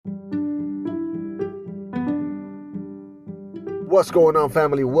What's going on,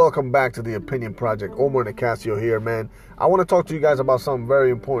 family? Welcome back to the Opinion Project. Omar Nicasio here, man. I want to talk to you guys about something very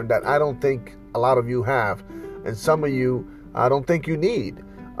important that I don't think a lot of you have, and some of you I don't think you need.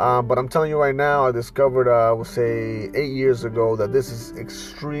 But I'm telling you right now, I discovered, I would say 8 years ago, that this is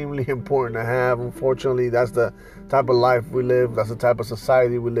extremely important to have. Unfortunately, that's the type of life we live. That's the type of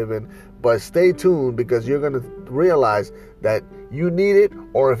society we live in. But stay tuned, because you're going to realize that you need it,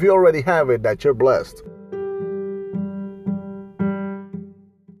 or if you already have it, that you're blessed.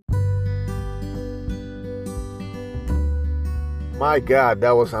 My God,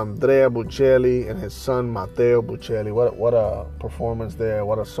 that was Andrea Bocelli and his son Matteo Bocelli. What a performance there.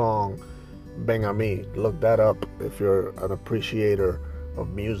 What a song. Ven a mí. Look that up if you're an appreciator of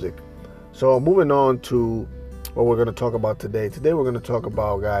music. So moving on to what we're going to talk about today. Today we're going to talk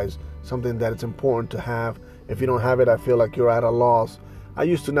about, guys, something that it's important to have. If you don't have it, I feel like you're at a loss. I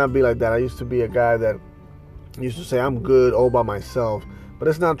used to not be like that. I used to be a guy that used to say I'm good all by myself. But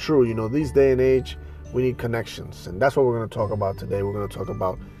it's not true. You know, these day and age, we need connections, and that's what we're going to talk about today. We're going to talk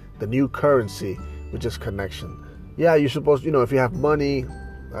about the new currency, which is connection. Yeah, you're supposed, if you have money,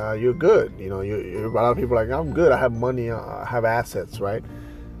 you're good. A lot of people are like, I'm good, I have money, I have assets, right?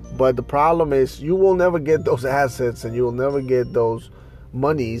 But the problem is, you will never get those assets, and you will never get those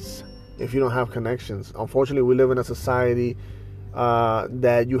monies if you don't have connections. Unfortunately, we live in a society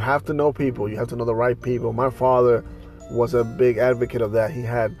that you have to know people. You have to know the right people. My father was a big advocate of that. He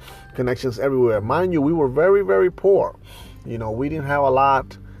had connections everywhere. Mind you, we were very, very poor. We didn't have a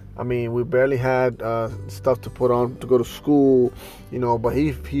lot. I mean, we barely had stuff to put on to go to school, but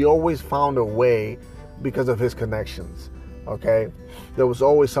he always found a way because of his connections, okay? There was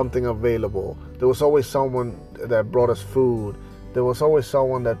always something available. There was always someone that brought us food. There was always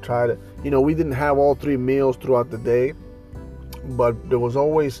someone that tried to, we didn't have all 3 meals throughout the day, but there was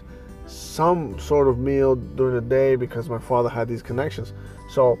always some sort of meal during the day because my father had these connections.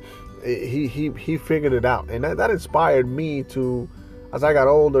 So he figured it out, and that inspired me to, as I got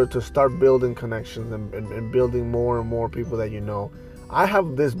older, to start building connections and building more and more people that I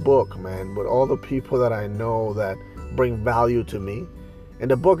have this book, man, with all the people that I know that bring value to me,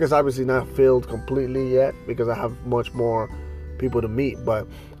 and the book is obviously not filled completely yet because I have much more people to meet. But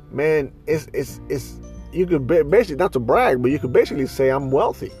man, it's you could basically, not to brag, but you could basically say I'm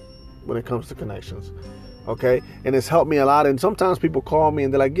wealthy when it comes to connections, okay? And it's helped me a lot. And sometimes people call me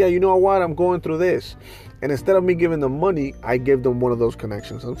and they're like, yeah, you know what, I'm going through this. And instead of me giving them money, I give them one of those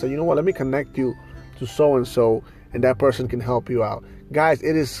connections. I'm saying, you know what, let me connect you to so-and-so, and that person can help you out. Guys,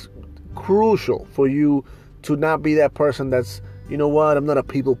 it is crucial for you to not be that person that's, you know what, I'm not a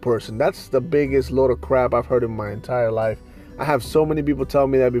people person. That's the biggest load of crap I've heard in my entire life. I have so many people tell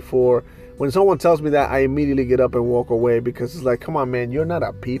me that before. When someone tells me that, I immediately get up and walk away, because it's like, come on, man, you're not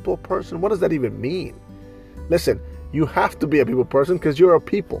a people person? What does that even mean? Listen, you have to be a people person because you're a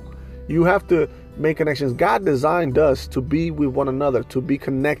people. You have to make connections. God designed us to be with one another, to be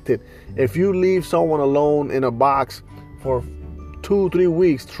connected. If you leave someone alone in a box for 2-3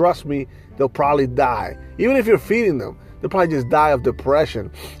 weeks, trust me, they'll probably die. Even if you're feeding them, they'll probably just die of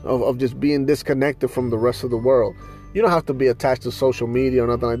depression, of just being disconnected from the rest of the world. You don't have to be attached to social media or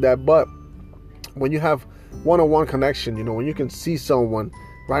nothing like that, but when you have one-on-one connection, when you can see someone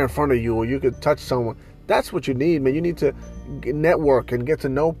right in front of you, or you can touch someone, that's what you need, man. You need to network and get to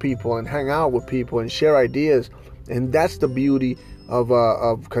know people and hang out with people and share ideas. And that's the beauty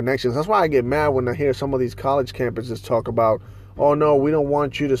of connections. That's why I get mad when I hear some of these college campuses talk about, oh no, we don't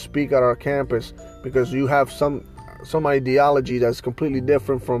want you to speak at our campus because you have some ideology that's completely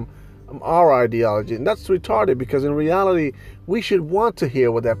different from our ideology. And that's retarded, because in reality, we should want to hear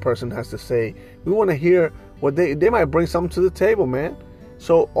what that person has to say. We want to hear what they might bring something to the table, man.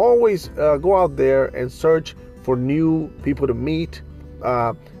 So always go out there and search for new people to meet.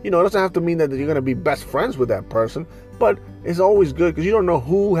 It doesn't have to mean that you're going to be best friends with that person, but it's always good, because you don't know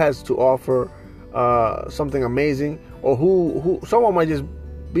who has to offer something amazing, or who someone might just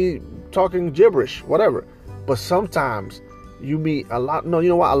be talking gibberish, whatever. But sometimes you meet a lot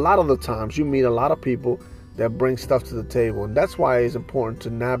of the times you meet a lot of people that bring stuff to the table. And that's why it's important to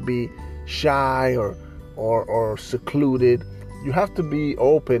not be shy or secluded. You have to be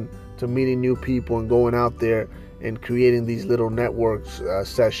open to meeting new people and going out there and creating these little networks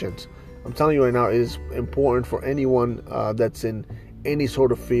sessions. I'm telling you right now, it is important for anyone that's in any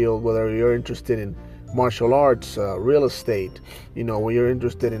sort of field, whether you're interested in martial arts, real estate, when you're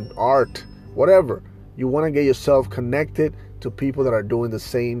interested in art, whatever. You want to get yourself connected to people that are doing the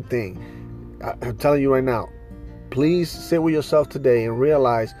same thing. I'm telling you right now, please sit with yourself today and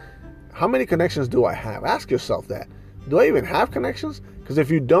realize, how many connections do I have? Ask yourself that. Do I even have connections? Because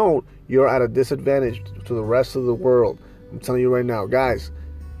if you don't, you're at a disadvantage to the rest of the world. I'm telling you right now, guys,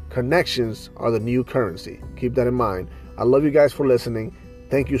 connections are the new currency. Keep that in mind. I love you guys for listening.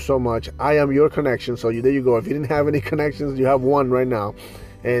 Thank you so much. I am your connection. So there you go. If you didn't have any connections, you have one right now.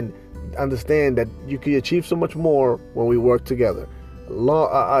 And understand that you can achieve so much more when we work together.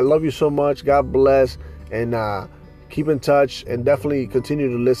 I love you so much. God bless. And keep in touch and definitely continue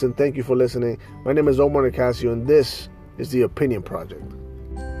to listen. Thank you for listening. My name is Omar Nicasio, and this is The Opinion Project.